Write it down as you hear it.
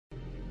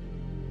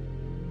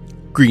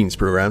Greetings,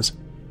 programs.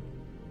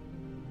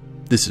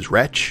 This is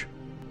Wretch.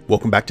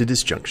 Welcome back to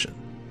Disjunction,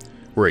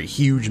 where a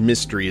huge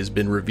mystery has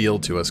been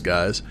revealed to us,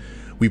 guys.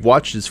 We've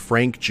watched as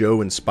Frank,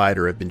 Joe, and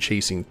Spider have been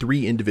chasing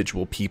 3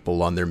 individual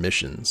people on their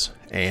missions,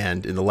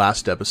 and in the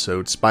last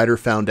episode, Spider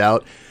found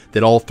out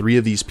that all 3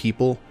 of these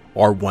people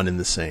are one and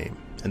the same,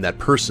 and that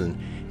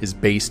person is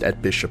based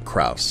at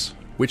Bishop-Krauss,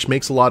 which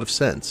makes a lot of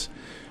sense.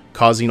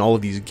 Causing all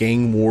of these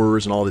gang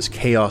wars and all this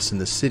chaos in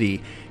the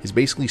city is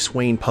basically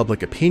swaying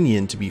public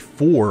opinion to be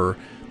for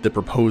the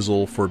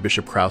proposal for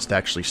Bishop-Krauss to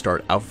actually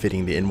start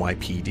outfitting the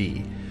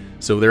NYPD.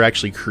 So they're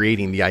actually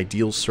creating the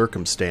ideal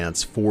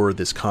circumstance for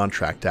this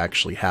contract to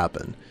actually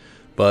happen.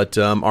 But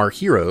our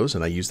heroes,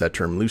 and I use that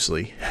term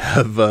loosely,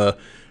 have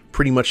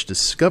pretty much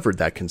discovered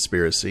that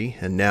conspiracy,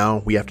 and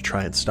now we have to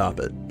try and stop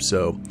it.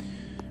 So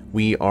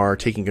we are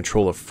taking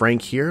control of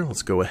Frank here.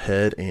 Let's go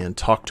ahead and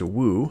talk to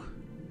Wu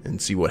and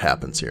see what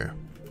happens here.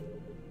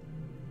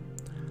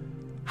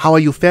 How are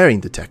you faring,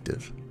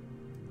 Detective?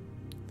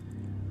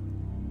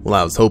 Well,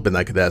 I was hoping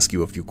I could ask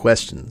you a few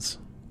questions.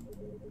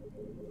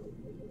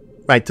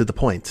 Right to the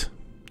point.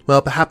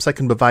 Well, perhaps I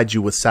can provide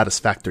you with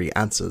satisfactory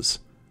answers.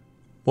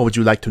 What would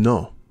you like to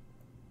know?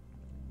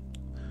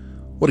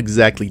 What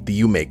exactly do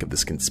you make of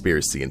this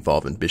conspiracy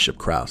involving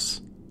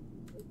Bishop-Krauss?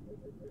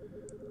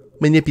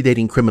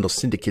 Manipulating criminal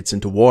syndicates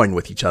into warring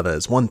with each other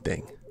is one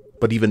thing.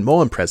 But even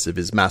more impressive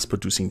is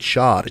mass-producing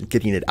shard and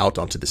getting it out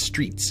onto the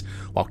streets,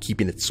 while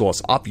keeping its source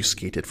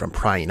obfuscated from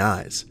prying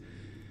eyes.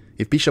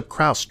 If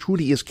Bishop-Krauss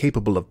truly is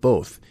capable of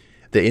both,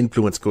 their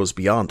influence goes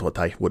beyond what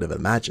I would have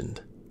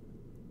imagined.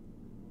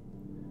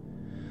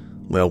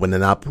 Well, when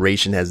an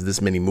operation has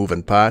this many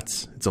moving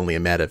parts, it's only a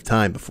matter of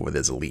time before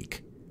there's a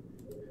leak.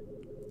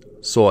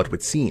 So it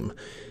would seem.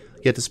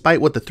 Yet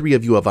despite what the 3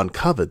 of you have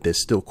uncovered,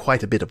 there's still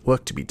quite a bit of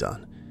work to be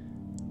done.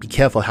 Be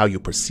careful how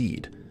you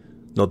proceed.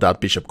 No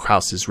doubt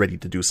Bishop-Krauss is ready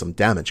to do some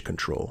damage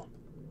control.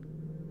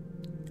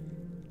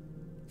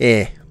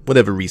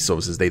 Whatever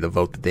resources they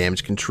devote to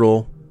damage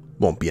control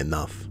won't be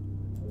enough.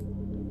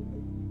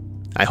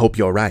 I hope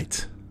you're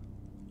right.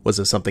 Was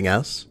there something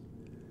else?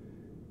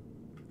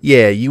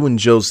 Yeah, you and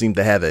Joe seem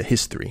to have a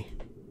history.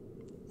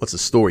 What's the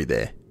story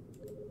there?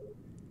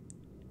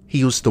 He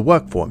used to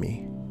work for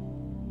me.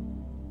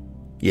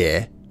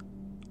 Yeah?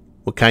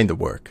 What kind of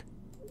work?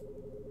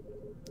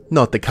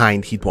 Not the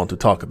kind he'd want to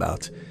talk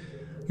about.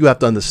 You have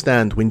to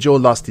understand, when Joe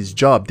lost his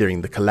job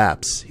during the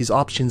collapse, his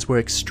options were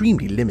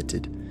extremely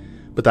limited,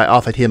 but I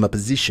offered him a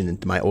position in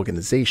my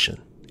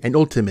organization, and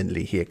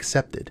ultimately he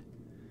accepted.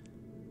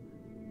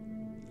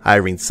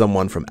 Hiring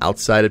someone from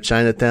outside of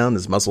Chinatown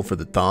as muscle for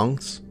the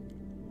thongs?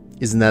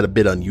 Isn't that a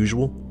bit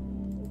unusual?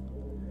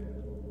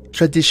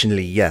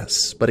 Traditionally,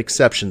 yes, but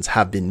exceptions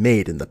have been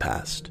made in the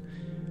past.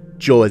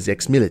 Joe is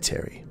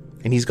ex-military,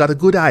 and he's got a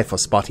good eye for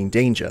spotting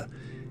danger.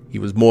 He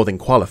was more than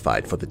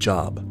qualified for the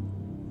job.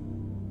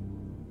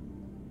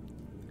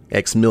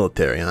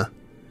 Ex-military, huh?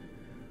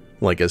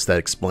 Well, I guess that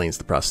explains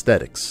the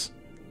prosthetics.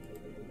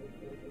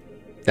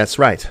 That's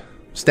right.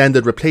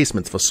 Standard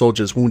replacements for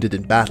soldiers wounded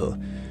in battle,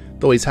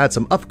 though he's had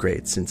some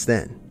upgrades since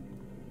then.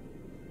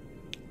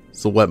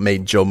 So what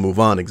made Joe move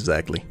on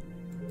exactly?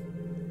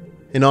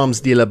 An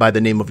arms dealer by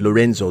the name of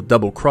Lorenzo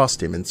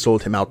double-crossed him and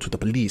sold him out to the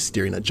police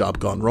during a job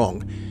gone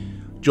wrong.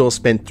 Joe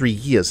spent 3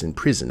 years in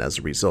prison as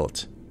a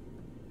result.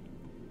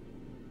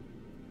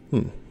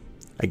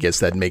 I guess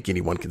that'd make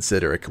anyone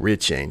consider a career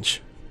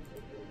change.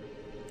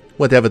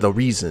 Whatever the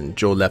reason,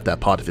 Joe left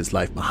that part of his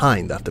life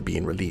behind after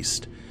being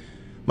released.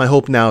 My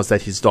hope now is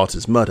that his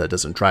daughter's murder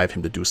doesn't drive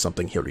him to do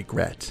something he'll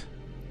regret.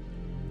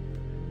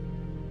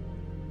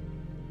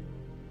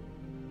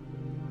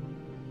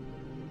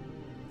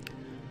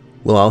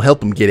 Well, I'll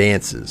help him get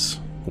answers.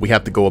 We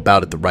have to go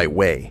about it the right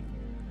way.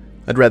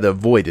 I'd rather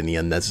avoid any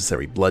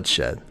unnecessary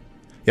bloodshed.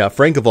 Yeah,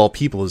 Frank of all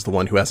people is the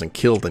one who hasn't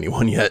killed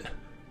anyone yet.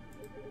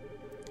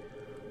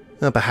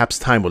 Perhaps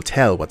time will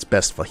tell what's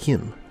best for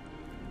him.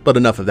 But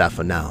enough of that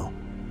for now.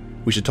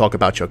 We should talk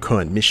about your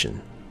current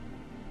mission.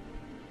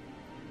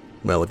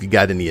 Well, if you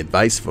got any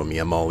advice for me,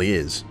 I'm all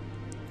ears.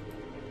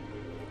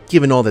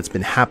 Given all that's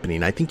been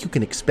happening, I think you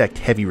can expect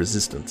heavy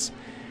resistance.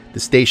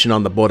 The station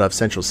on the border of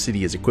Central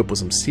City is equipped with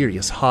some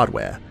serious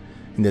hardware,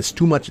 and there's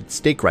too much at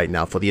stake right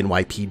now for the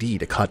NYPD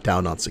to cut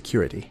down on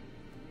security.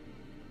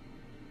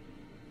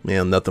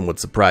 Well, nothing would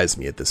surprise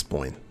me at this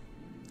point.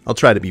 I'll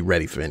try to be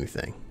ready for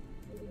anything.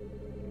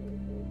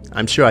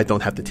 I'm sure I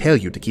don't have to tell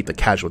you to keep the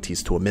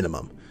casualties to a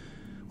minimum.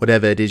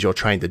 Whatever it is you're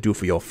trying to do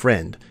for your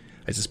friend,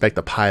 I suspect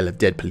a pile of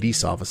dead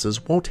police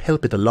officers won't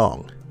help it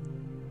along.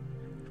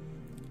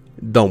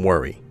 Don't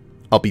worry,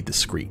 I'll be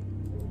discreet.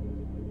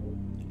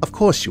 Of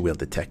course you will,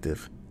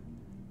 Detective.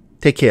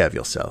 Take care of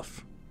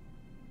yourself.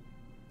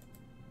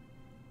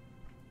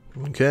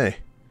 Okay.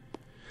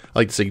 I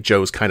like to say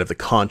Joe's kind of the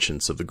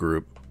conscience of the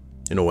group,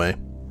 in a way.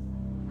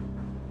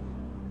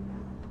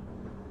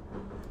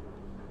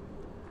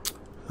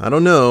 I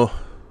don't know.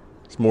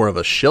 It's more of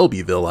a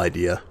Shelbyville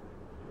idea.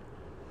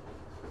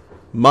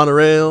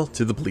 Monorail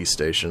to the police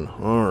station.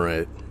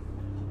 Alright.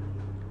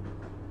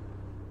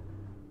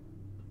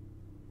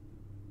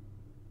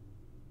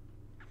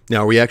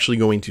 Now, are we actually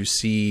going to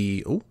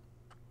see... Oh.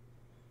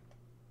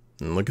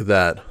 And look at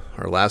that.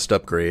 Our last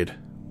upgrade.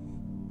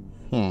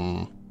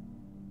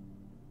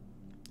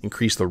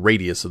 Increase the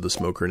radius of the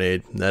smoke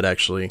grenade. That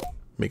actually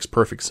makes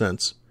perfect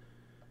sense.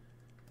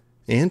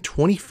 And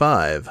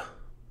 25.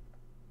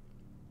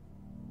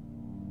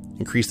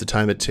 Increase the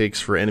time it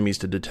takes for enemies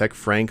to detect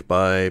Frank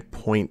by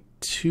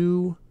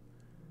 0.2.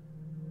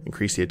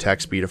 Increase the attack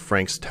speed of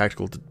Frank's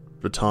tactical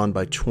baton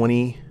by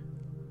 20.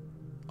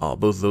 Oh,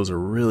 both of those are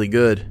really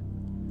good.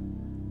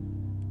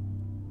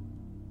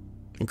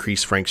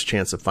 Increase Frank's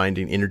chance of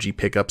finding energy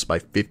pickups by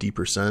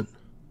 50%.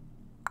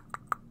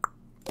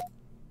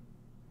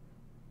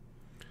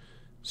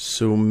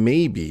 So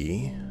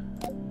maybe...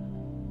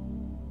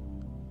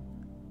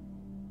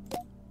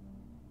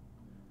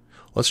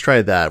 let's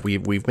try that.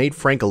 We've made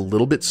Frank a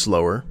little bit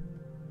slower,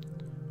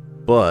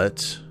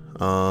 but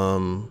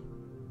the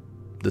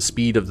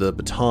speed of the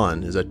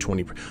baton is at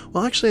 20.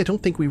 Well, actually, I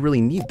don't think we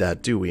really need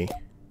that, do we?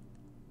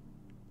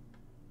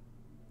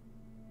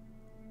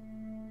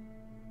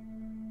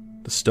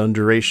 The stun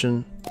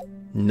duration?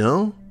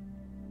 No?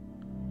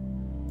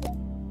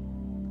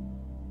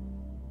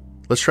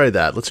 Let's try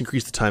that. Let's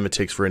increase the time it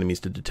takes for enemies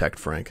to detect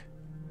Frank.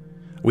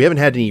 We haven't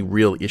had any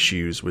real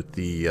issues with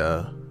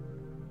the...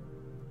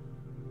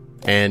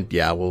 And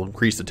yeah, we'll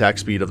increase the attack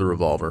speed of the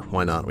revolver.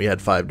 Why not? We had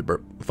 5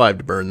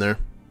 to burn there.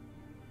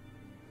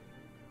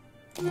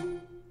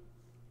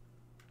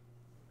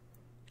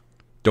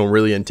 Don't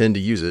really intend to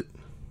use it.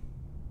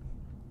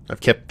 I've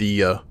kept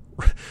the...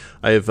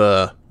 I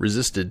have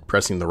resisted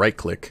pressing the right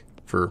click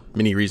for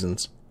many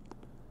reasons.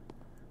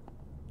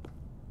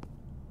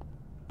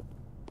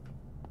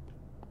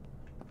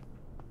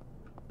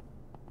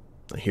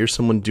 I hear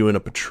someone doing a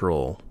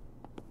patrol.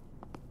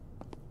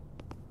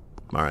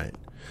 Alright.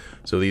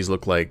 So these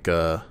look like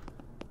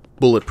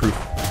bulletproof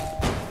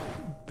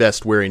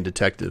vest-wearing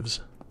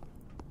detectives.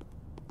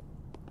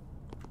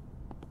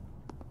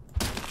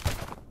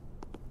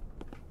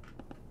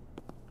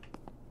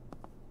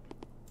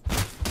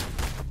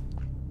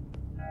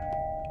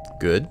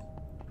 Good.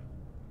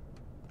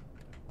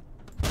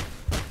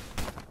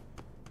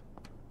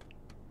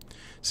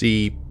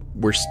 See,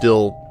 we're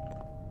still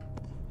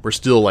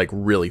like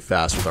really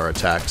fast with our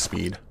attack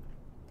speed.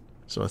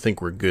 So I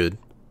think we're good.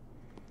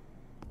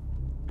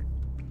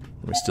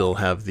 We still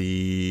have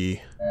the...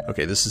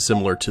 Okay, this is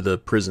similar to the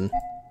prison.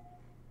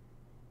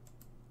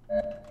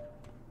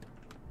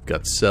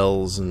 Got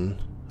cells and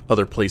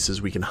other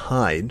places we can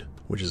hide,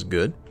 which is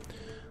good.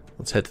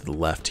 Let's head to the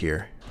left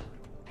here.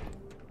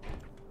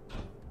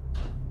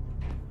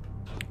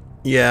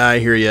 Yeah, I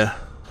hear ya.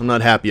 I'm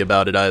not happy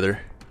about it either.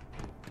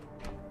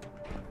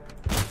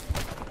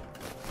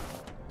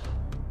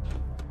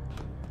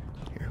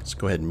 Here, let's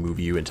go ahead and move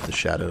you into the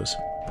shadows.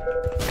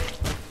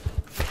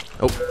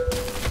 Oh.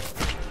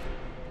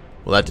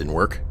 Well, that didn't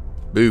work.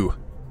 Boo.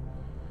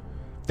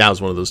 That was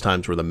one of those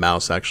times where the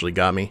mouse actually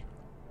got me.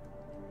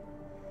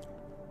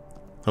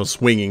 I was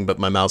swinging, but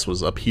my mouse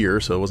was up here,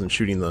 so it wasn't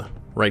shooting the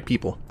right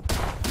people.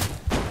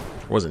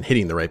 It wasn't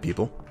hitting the right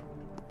people.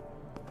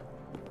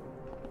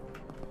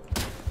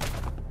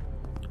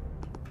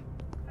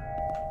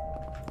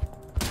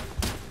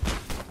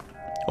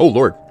 Oh,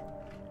 Lord.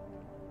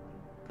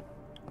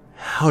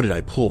 How did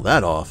I pull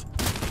that off?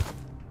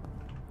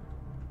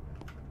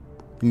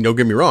 Don't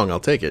get me wrong, I'll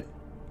take it.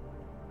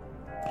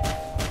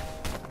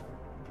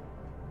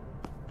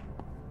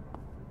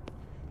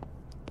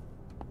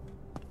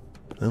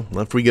 Well,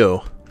 left we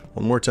go.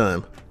 One more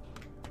time.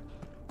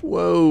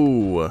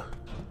 Whoa.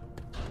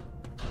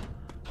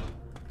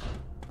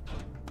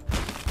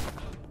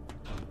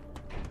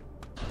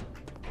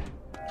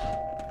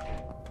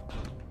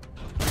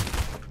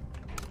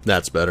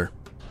 That's better.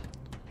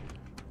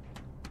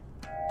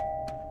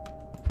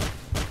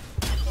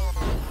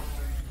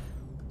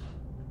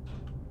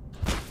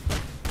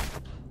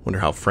 Wonder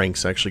how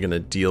Frank's actually going to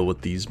deal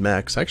with these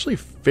mechs. Actually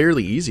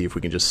fairly easy if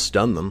we can just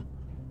stun them.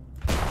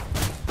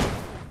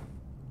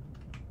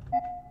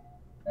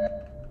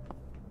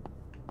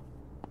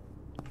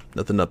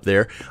 Nothing up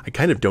there. I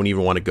kind of don't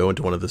even want to go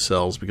into one of the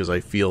cells because I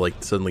feel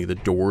like suddenly the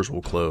doors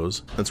will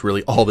close. That's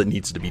really all that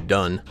needs to be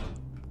done.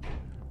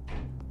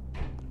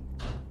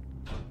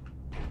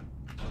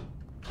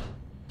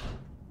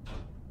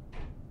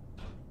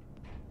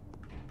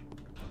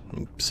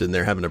 I'm sitting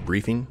there having a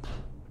briefing.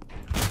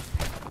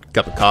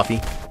 Cup of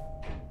coffee.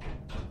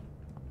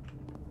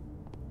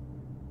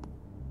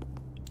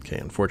 Okay,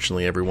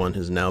 unfortunately everyone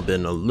has now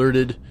been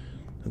alerted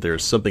that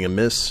there's something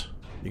amiss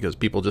because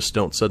people just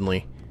don't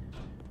suddenly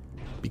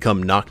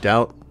become knocked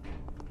out.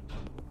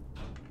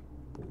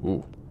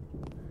 Ooh.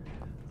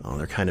 Oh,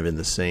 they're kind of in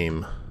the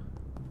same...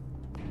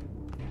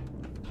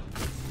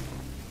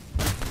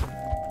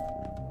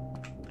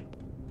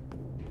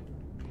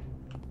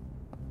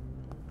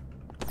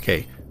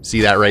 Okay, see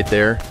that right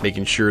there?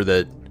 Making sure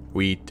that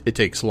it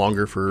takes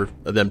longer for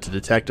them to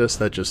detect us.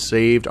 That just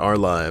saved our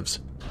lives.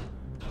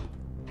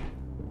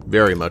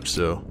 Very much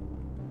so.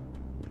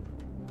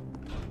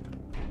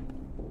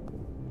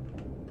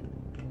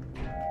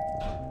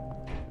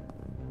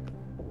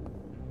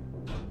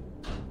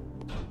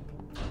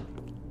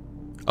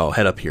 Oh,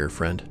 head up here,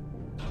 friend.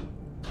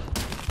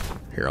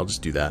 Here, I'll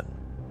just do that.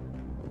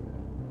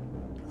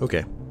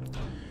 Okay.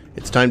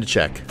 It's time to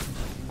check.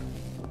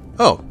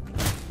 Oh.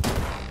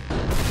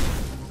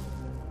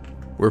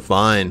 We're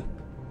fine.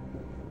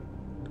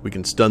 We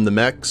can stun the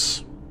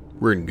mechs.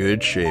 We're in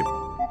good shape.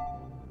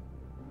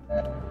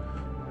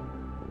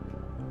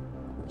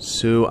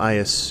 So I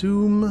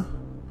assume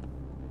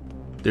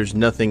there's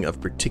nothing of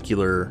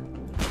particular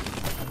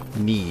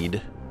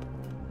need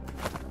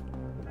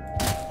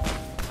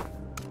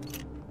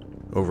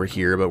over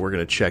here, but we're going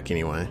to check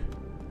anyway.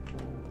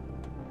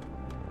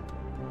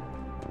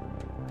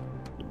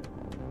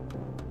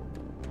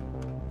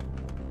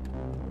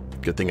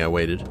 Good thing I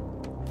waited.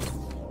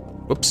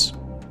 Whoops.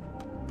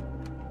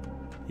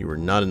 You were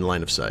not in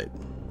line of sight.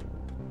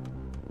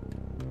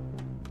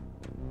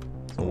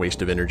 A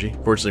waste of energy.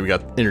 Fortunately, we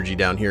got energy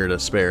down here to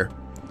spare.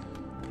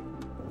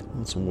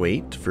 Let's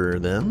wait for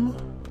them.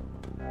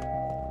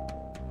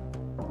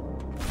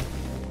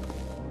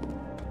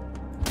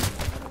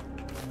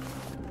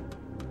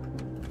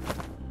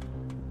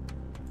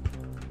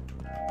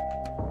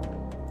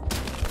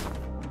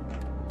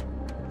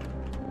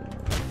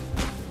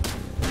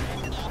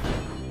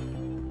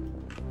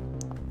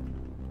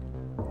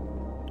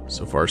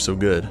 So far, so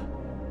good.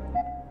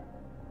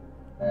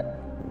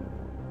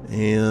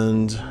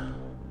 And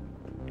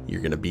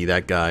you're gonna be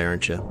that guy,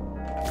 aren't you?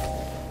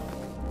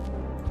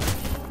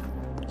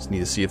 Just need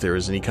to see if there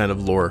is any kind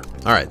of lore.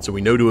 Alright, so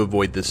we know to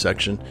avoid this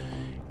section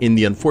in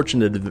the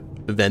unfortunate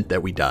event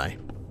that we die.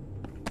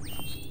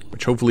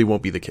 Which hopefully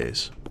won't be the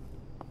case.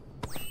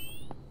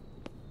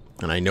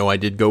 And I know I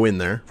did go in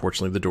there.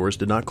 Fortunately, the doors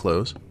did not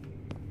close.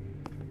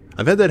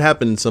 I've had that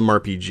happen in some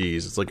RPGs.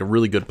 It's like a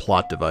really good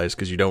plot device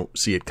because you don't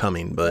see it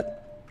coming, but...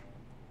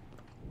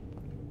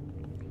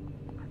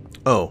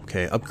 Oh,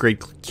 okay.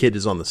 Upgrade kit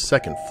is on the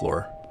second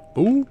floor.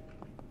 Ooh.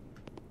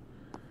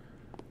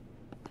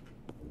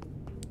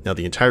 Now,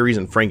 the entire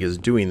reason Frank is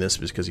doing this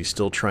is because he's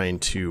still trying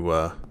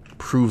to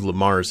prove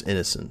Lamar's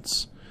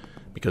innocence.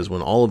 Because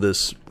when all of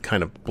this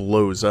kind of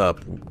blows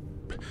up,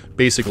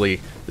 basically,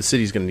 the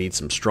city's going to need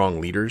some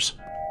strong leaders.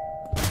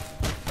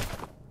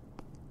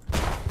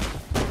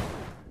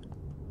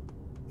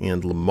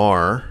 And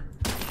Lamar,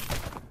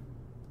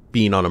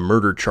 being on a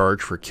murder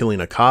charge for killing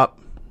a cop,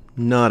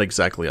 not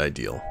exactly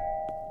ideal.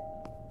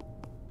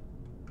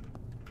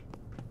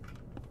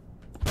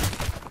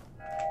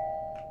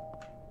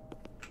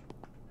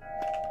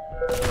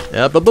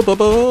 Yeah,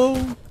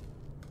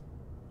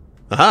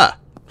 aha!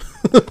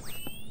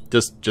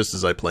 just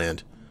as I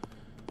planned.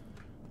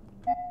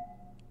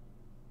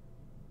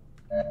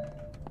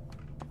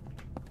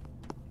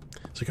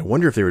 It's like, I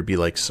wonder if there would be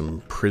like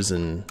some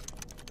prison,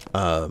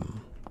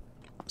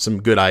 some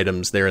good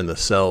items there in the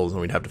cells, and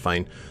we'd have to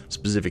find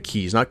specific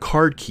keys. Not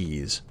card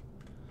keys,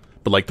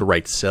 but like the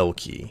right cell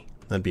key.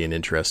 That'd be an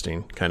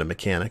interesting kind of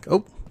mechanic.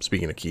 Oh,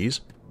 speaking of keys.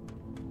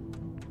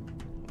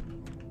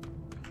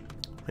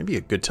 Maybe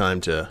a good time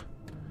to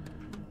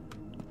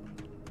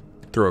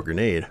throw a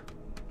grenade.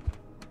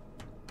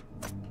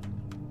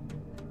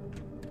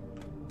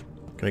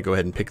 Can I go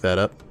ahead and pick that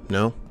up?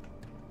 No?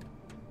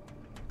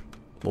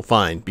 Well,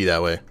 fine. Be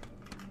that way.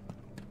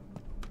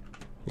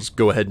 Let's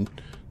go ahead and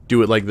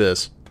do it like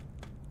this.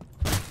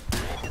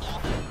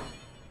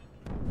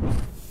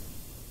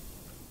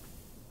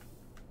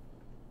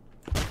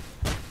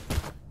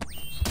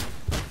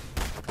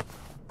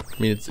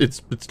 I mean,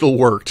 it still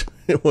worked.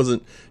 It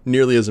wasn't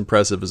nearly as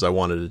impressive as I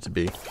wanted it to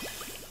be.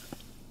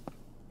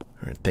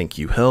 Alright, thank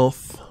you,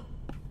 health.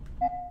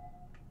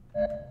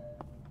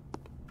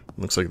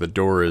 Looks like the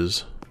door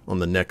is on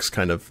the next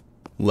kind of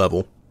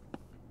level.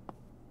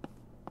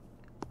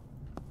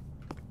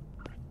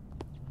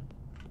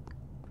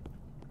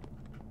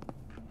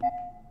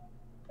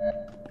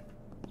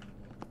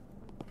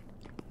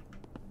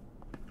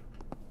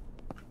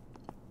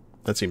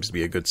 That seems to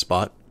be a good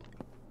spot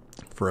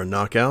for a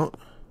knockout.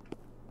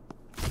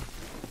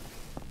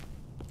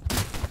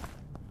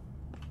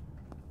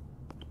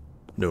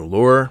 No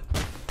lore.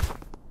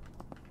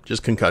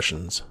 Just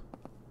concussions.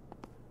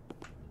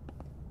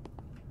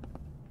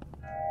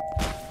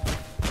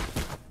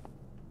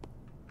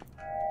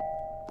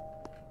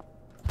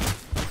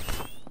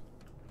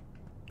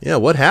 Yeah,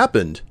 what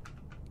happened?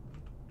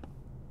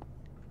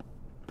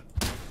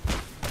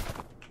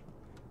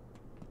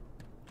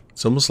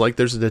 It's almost like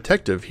there's a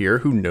detective here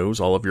who knows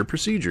all of your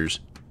procedures.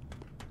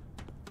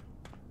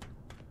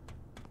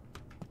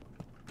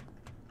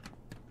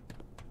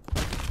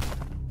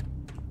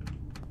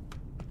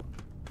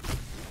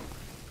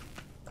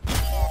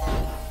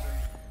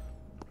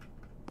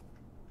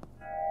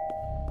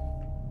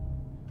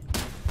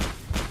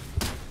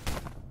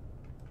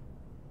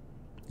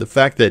 The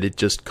fact that it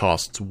just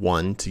costs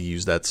 1 to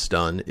use that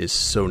stun is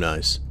so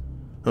nice.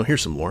 Oh,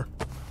 here's some more.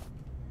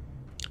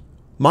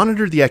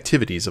 Monitor the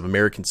activities of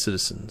American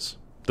citizens.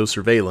 Though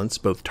surveillance,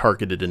 both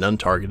targeted and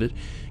untargeted,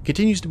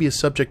 continues to be a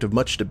subject of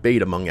much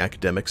debate among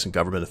academics and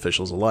government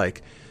officials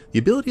alike, the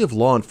ability of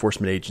law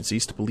enforcement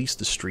agencies to police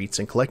the streets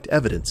and collect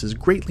evidence is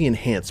greatly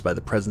enhanced by the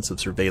presence of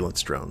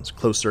surveillance drones,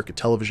 closed-circuit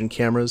television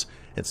cameras,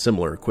 and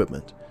similar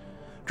equipment.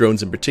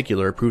 Drones in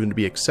particular are proven to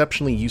be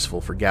exceptionally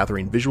useful for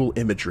gathering visual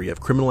imagery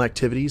of criminal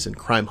activities and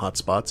crime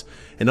hotspots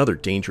and other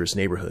dangerous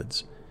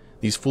neighborhoods.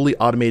 These fully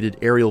automated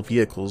aerial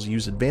vehicles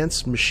use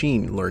advanced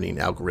machine learning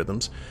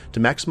algorithms to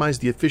maximize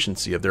the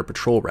efficiency of their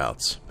patrol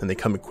routes, and they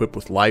come equipped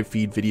with live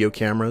feed video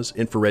cameras,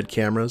 infrared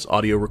cameras,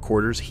 audio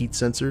recorders, heat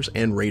sensors,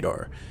 and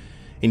radar.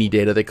 Any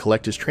data they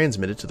collect is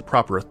transmitted to the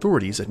proper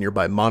authorities at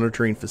nearby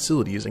monitoring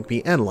facilities and can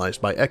be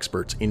analyzed by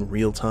experts in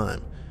real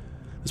time.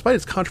 Despite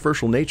its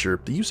controversial nature,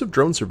 the use of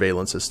drone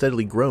surveillance has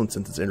steadily grown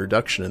since its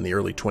introduction in the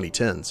early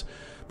 2010s,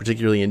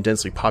 particularly in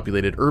densely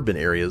populated urban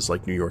areas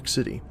like New York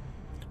City.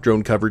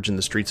 Drone coverage in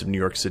the streets of New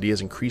York City has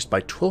increased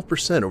by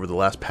 12% over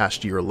the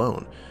past year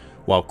alone.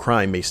 While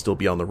crime may still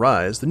be on the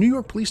rise, the New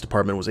York Police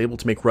Department was able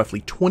to make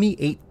roughly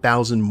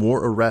 28,000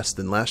 more arrests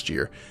than last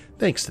year,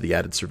 thanks to the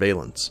added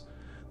surveillance.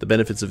 The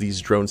benefits of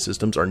these drone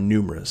systems are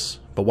numerous,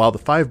 but while the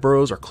 5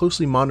 boroughs are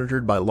closely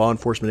monitored by law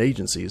enforcement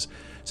agencies,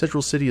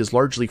 Central City is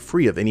largely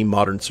free of any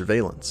modern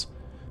surveillance.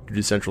 Due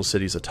to Central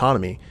City's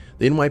autonomy,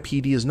 the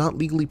NYPD is not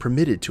legally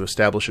permitted to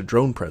establish a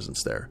drone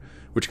presence there,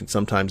 which can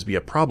sometimes be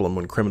a problem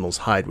when criminals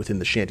hide within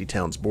the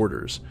shantytown's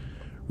borders.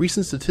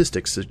 Recent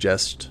statistics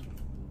suggest,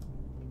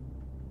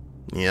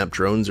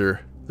 drones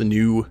are the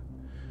new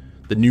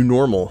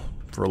normal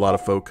for a lot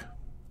of folk.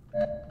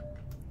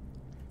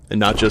 And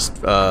not just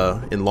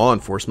in law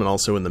enforcement,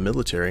 also in the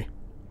military.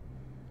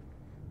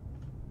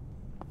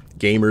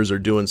 Gamers are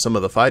doing some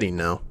of the fighting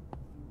now.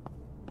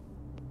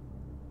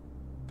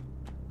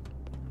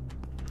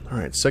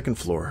 Alright, second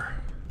floor.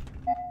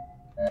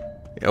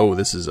 Oh,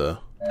 this is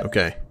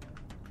okay.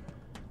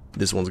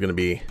 This one's gonna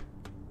be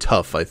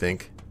tough, I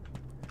think.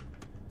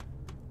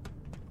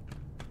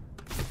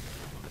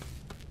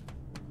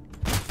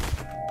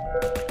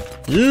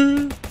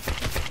 Yeah.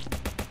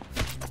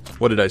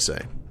 What did I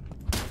say?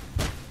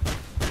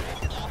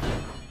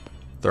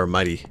 With our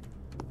mighty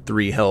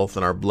 3 health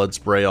and our blood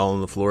spray all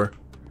on the floor.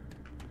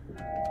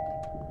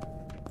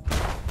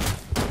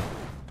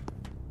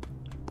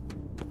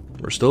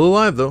 We're still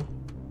alive, though.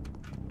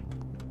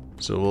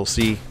 So we'll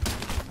see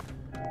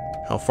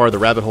how far the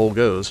rabbit hole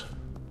goes.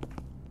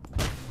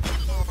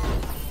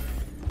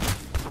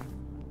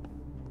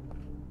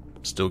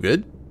 Still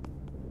good?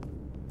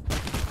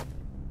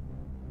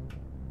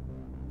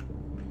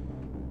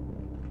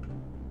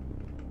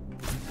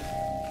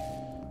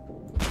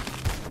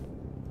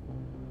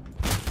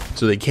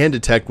 So they can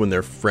detect when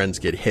their friends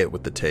get hit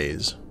with the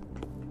tase.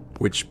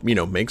 Which,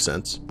 makes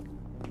sense.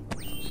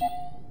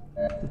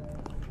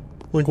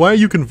 Like, why are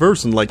you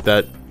conversing like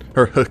that?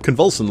 Or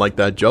convulsing like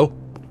that, Joe?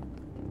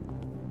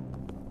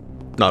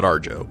 Not our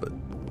Joe, but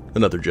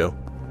another Joe.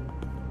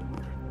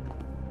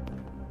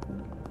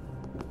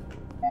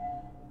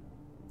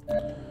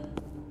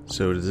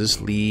 So does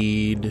this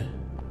lead...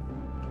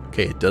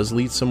 Okay, it does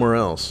lead somewhere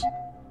else.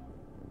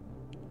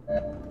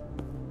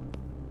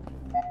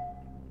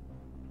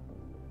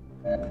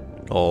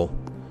 All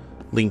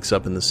links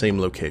up in the same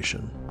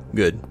location.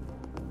 Good.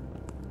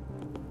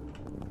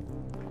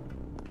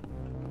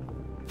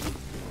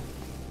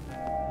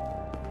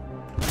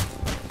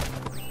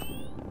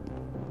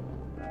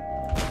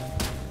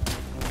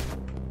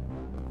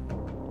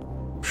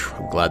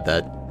 I'm glad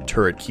that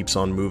turret keeps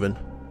on moving.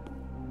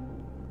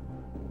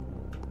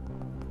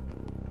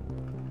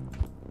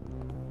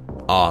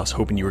 Ah, I was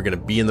hoping you were going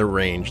to be in the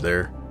range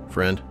there,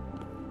 friend.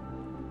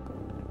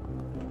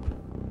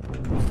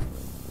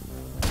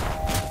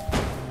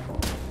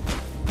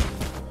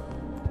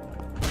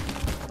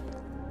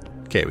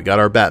 Okay, we got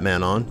our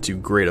Batman on to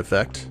great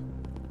effect.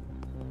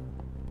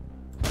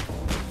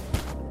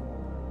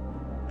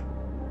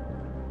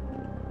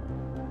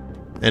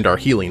 And our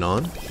healing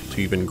on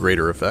to even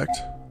greater effect.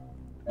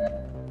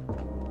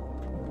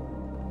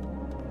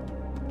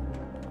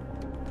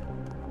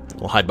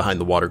 We'll hide behind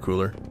the water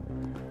cooler.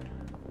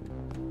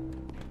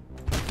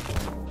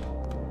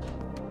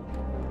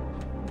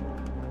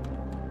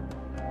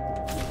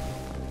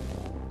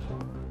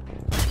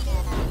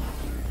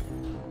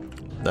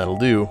 That'll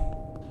do.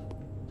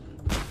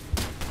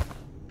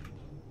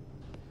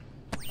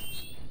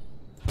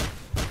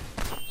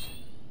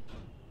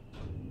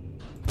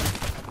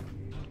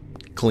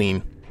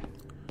 Clean.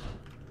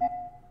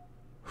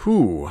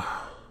 Whew.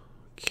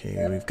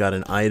 Okay, we've got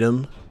an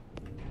item.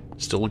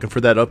 Still looking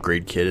for that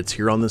upgrade kit. It's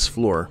here on this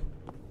floor.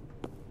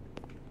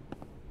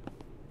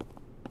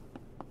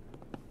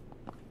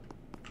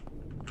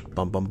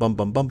 Bum bum bum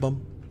bum bum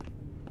bum.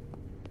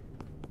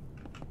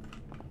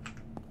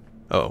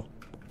 Oh.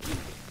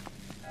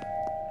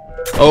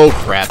 Oh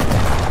crap.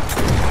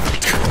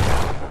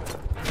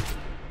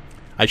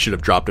 I should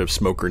have dropped a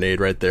smoke grenade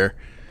right there.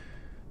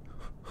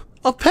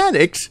 I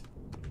panicked.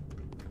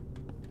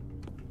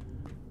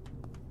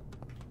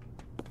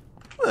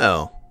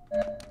 Well,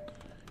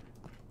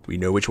 we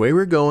know which way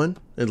we're going,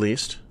 at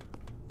least.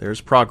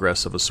 There's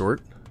progress of a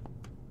sort.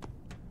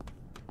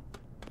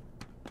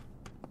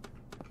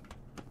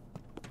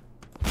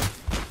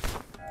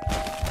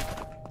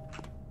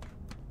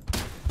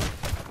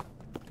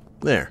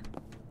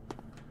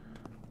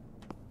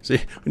 See,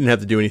 we didn't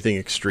have to do anything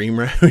extreme,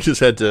 right? We just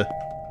had to...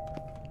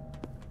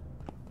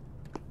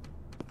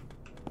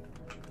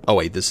 Oh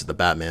wait, this is the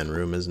Batman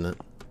room, isn't it?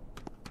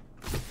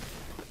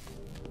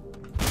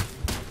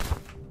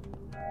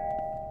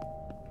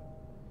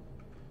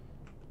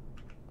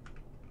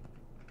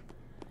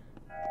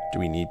 Do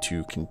we need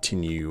to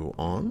continue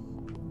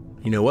on?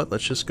 You know what?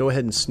 Let's just go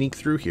ahead and sneak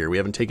through here. We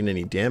haven't taken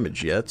any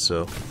damage yet,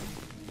 so...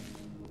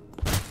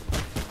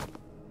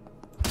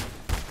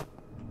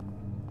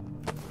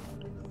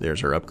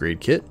 There's our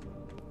upgrade kit.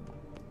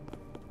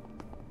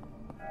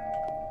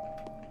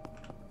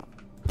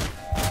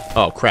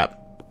 Oh, crap.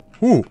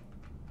 Whew.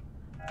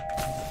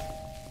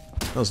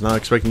 I was not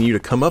expecting you to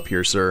come up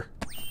here, sir.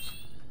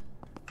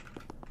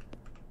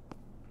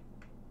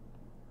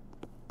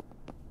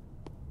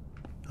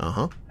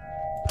 Uh-huh.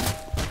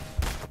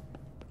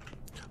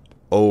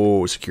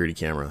 Oh, security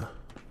camera.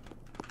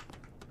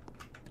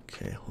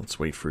 Okay, let's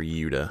wait for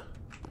you to...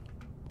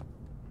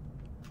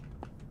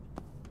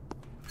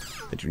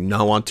 I do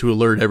not want to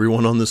alert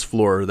everyone on this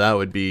floor. That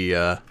would be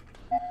a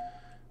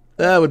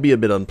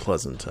bit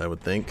unpleasant, I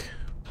would think.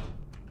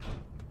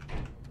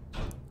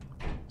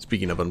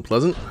 Speaking of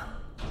unpleasant...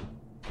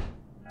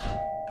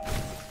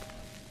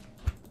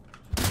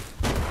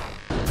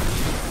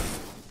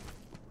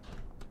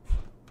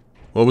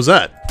 What was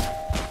that?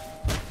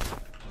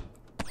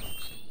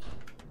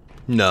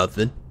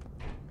 Nothing.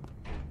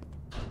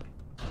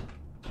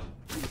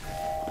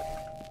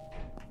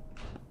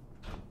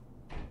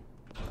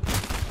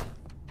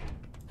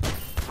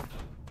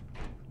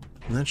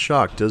 And that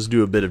shock does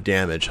do a bit of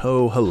damage.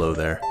 Oh, hello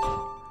there.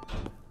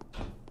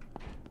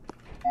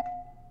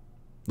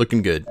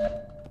 Looking good.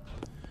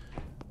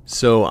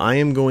 So I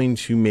am going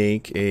to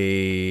make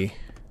a...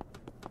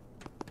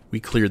 We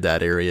cleared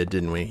that area,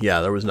 didn't we?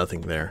 Yeah, there was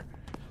nothing there.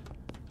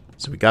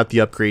 So we got the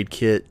upgrade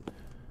kit.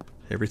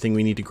 Everything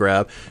we need to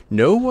grab.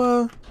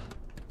 No,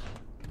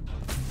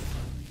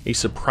 a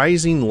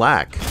surprising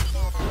lack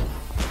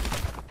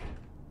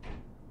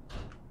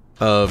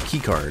of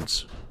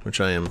keycards,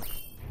 which I am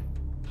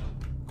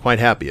quite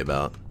happy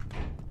about.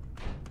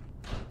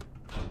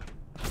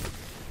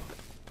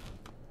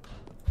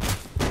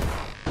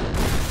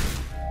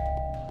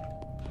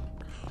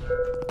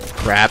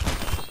 Crap.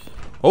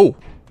 Oh!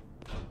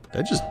 Did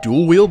I just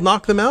dual wield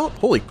knock them out?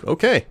 Holy,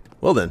 okay.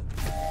 Well then.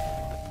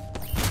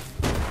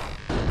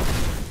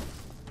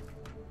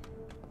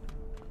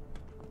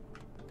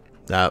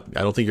 I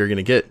don't think you're going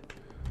to get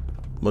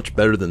much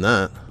better than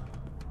that.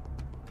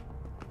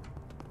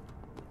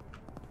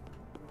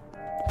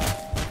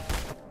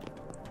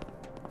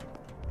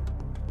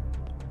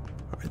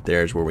 Alright,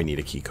 there's where we need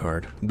a key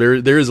card. There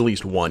is at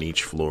least one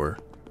each floor.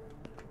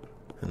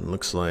 And it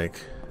looks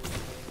like...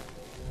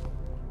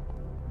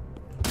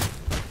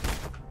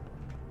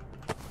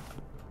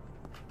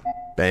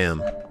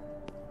 Bam.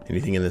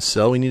 Anything in this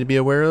cell we need to be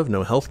aware of?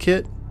 No health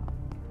kit?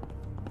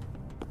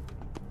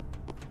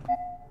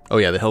 Oh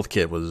yeah, the health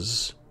kit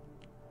was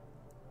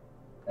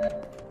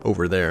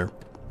over there.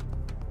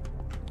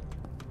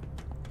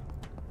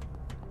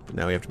 But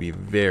now we have to be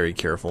very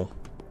careful.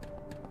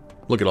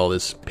 Look at all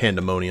this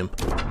pandemonium.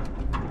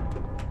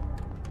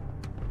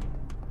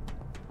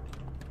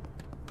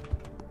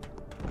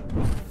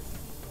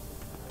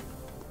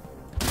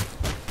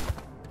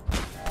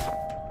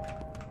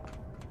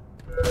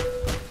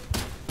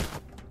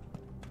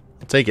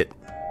 I'll take it.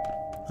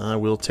 I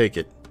will take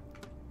it.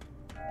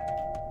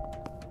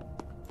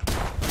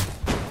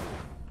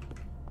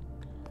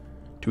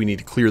 Do we need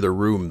to clear the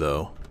room,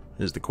 though,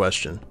 is the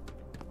question.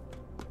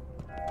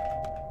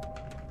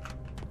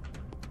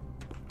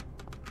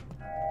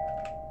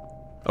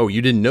 Oh,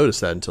 you didn't notice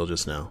that until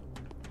just now.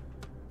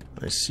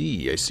 I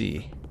see, I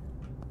see.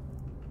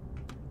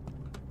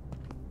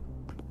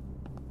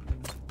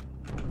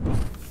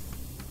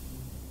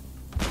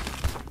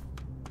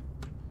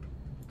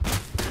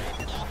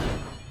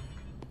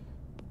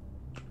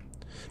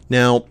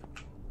 Now,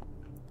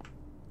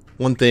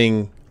 one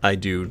thing I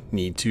do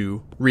need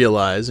to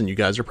realize, and you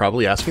guys are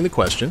probably asking the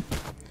question,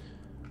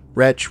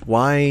 Wretch,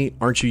 why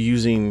aren't you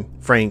using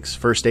Frank's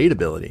first aid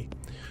ability?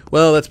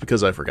 Well, that's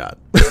because I forgot.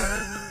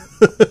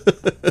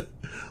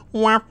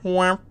 Whap,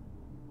 whap.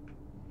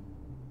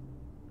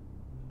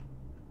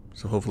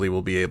 So hopefully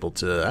we'll be able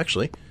to...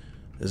 Actually,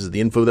 this is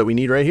the info that we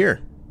need right here.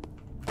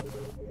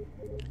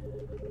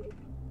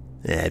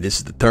 Yeah, this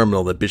is the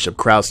terminal that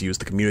Bishop-Krauss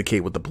used to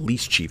communicate with the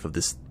police chief of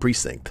this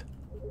precinct.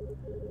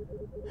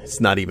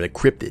 It's not even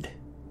encrypted.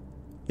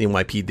 The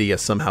NYPD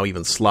is somehow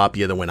even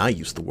sloppier than when I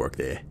used to work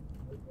there.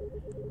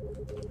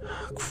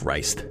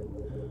 Christ.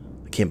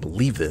 I can't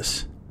believe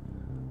this.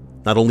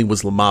 Not only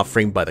was Lamar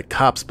framed by the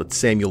cops, but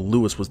Samuel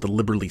Lewis was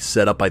deliberately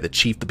set up by the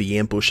chief to be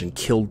ambushed and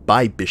killed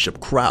by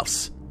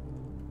Bishop-Krauss.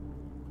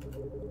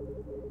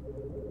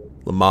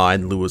 Lamar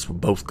and Lewis were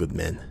both good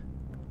men.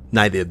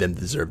 Neither of them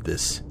deserved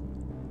this.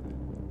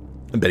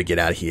 I better get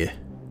out of here.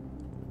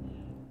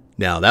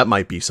 Now, that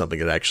might be something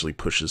that actually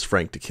pushes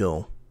Frank to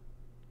kill.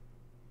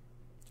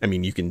 I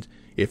mean, you can...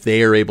 If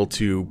they are able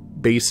to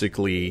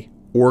basically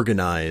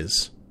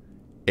organize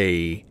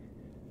a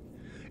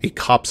a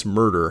cop's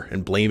murder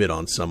and blame it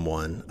on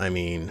someone, I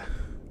mean,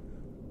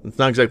 it's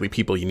not exactly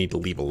people you need to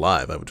leave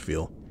alive, I would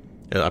feel.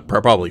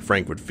 Probably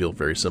Frank would feel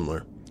very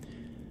similar.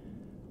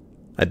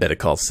 I better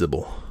call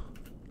Sybil.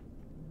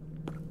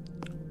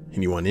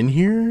 Anyone in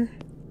here?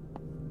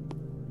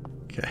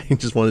 Okay,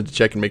 just wanted to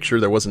check and make sure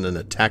there wasn't an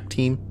attack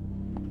team.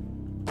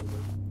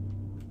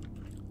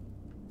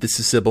 This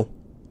is Sybil.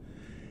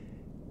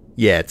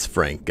 Yeah, it's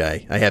Frank,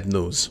 guy. I have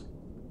news.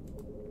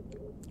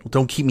 Well,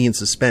 don't keep me in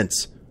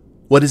suspense.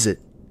 What is it?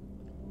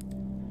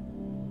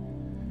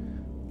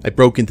 I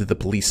broke into the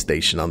police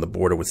station on the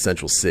border with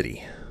Central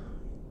City.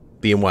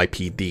 The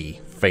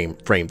NYPD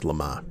framed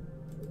Lamar.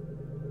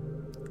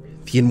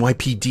 The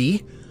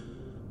NYPD?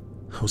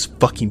 Those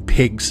fucking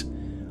pigs.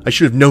 I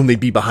should have known they'd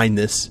be behind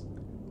this.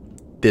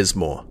 There's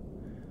more.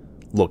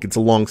 Look, it's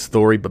a long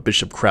story, but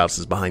Bishop-Krauss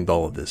is behind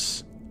all of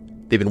this.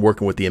 They've been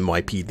working with the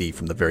NYPD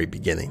from the very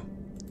beginning.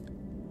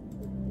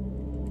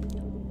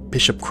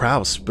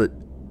 Bishop-Krauss? But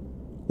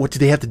what do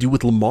they have to do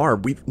with Lamar?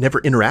 We've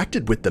never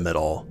interacted with them at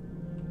all.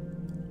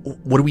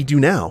 What do we do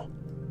now?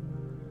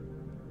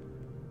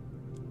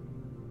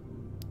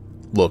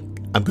 Look,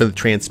 I'm going to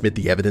transmit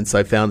the evidence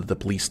I found at the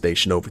police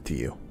station over to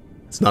you.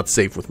 It's not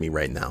safe with me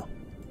right now.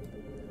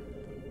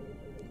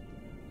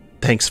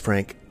 Thanks,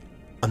 Frank.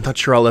 I'm not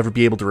sure I'll ever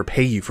be able to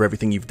repay you for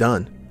everything you've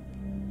done.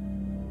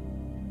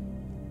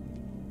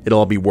 It'll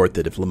all be worth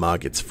it if Lamar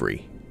gets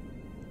free.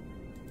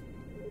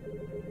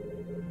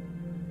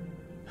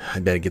 I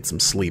better get some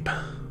sleep.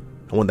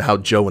 I wonder how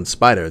Joe and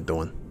Spider are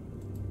doing.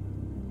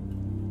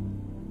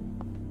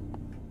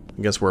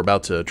 I guess we're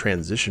about to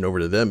transition over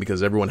to them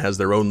because everyone has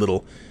their own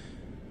little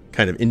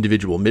kind of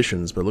individual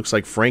missions, but it looks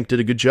like Frank did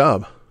a good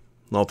job,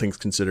 all things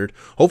considered.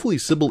 Hopefully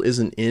Sybil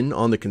isn't in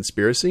on the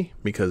conspiracy,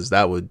 because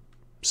that would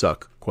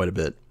suck quite a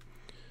bit.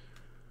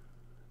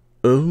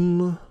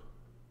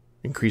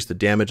 Increase the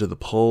damage of the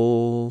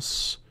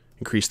pulse,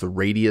 increase the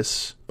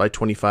radius by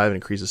 25, and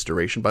increase its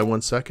duration by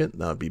 1 second.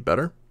 That would be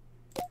better.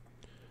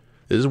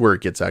 This is where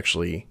it gets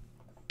actually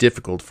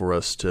difficult for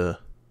us to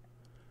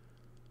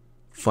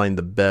find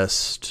the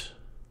best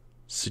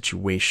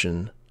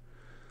situation.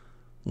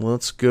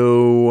 Let's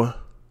go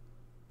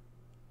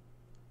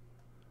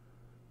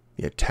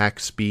the attack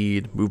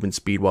speed, movement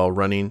speed while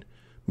running,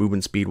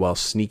 movement speed while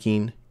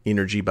sneaking,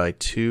 energy by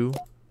 2.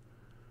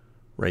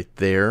 Right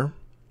there.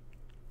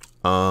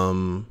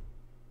 And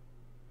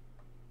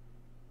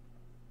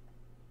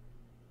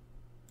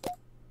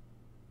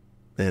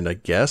I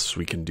guess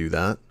we can do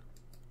that.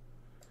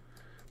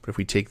 But if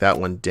we take that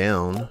one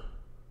down,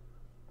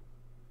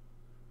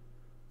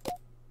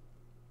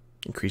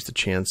 increase the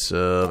chance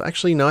of...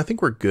 Actually, no, I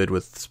think we're good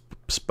with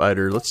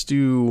Spider. Let's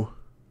do...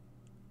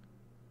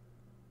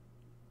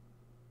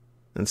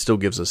 And still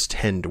gives us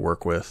 10 to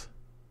work with.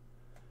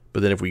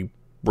 But then if we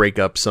break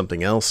up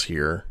something else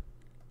here,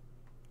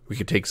 we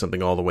could take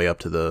something all the way up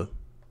to the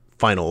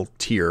final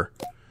tier.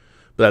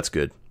 But that's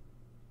good.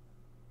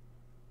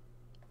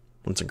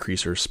 Let's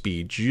increase our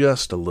speed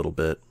just a little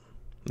bit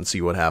and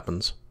see what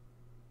happens.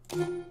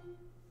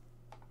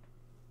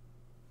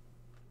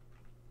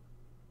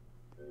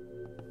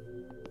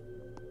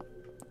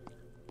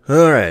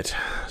 Alright,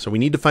 so we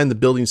need to find the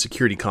building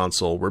security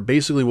console, where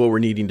basically what we're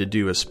needing to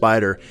do is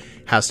Spider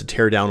has to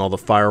tear down all the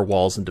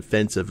firewalls and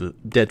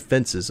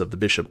defenses of the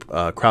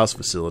Bishop-Krauss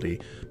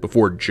facility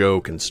before Joe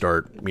can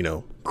start, you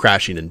know,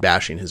 crashing and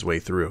bashing his way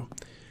through.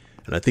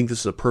 And I think this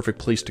is a perfect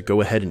place to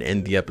go ahead and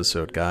end the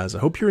episode, guys. I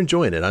hope you're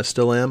enjoying it. I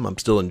still am. I'm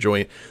still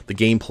enjoying it. The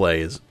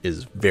gameplay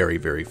is very,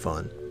 very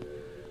fun.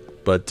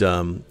 But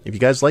if you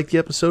guys like the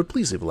episode,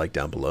 please leave a like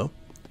down below.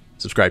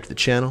 Subscribe to the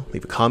channel.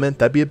 Leave a comment.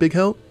 That'd be a big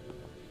help.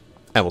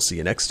 And we'll see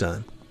you next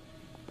time.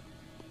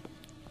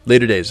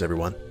 Later days,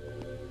 everyone.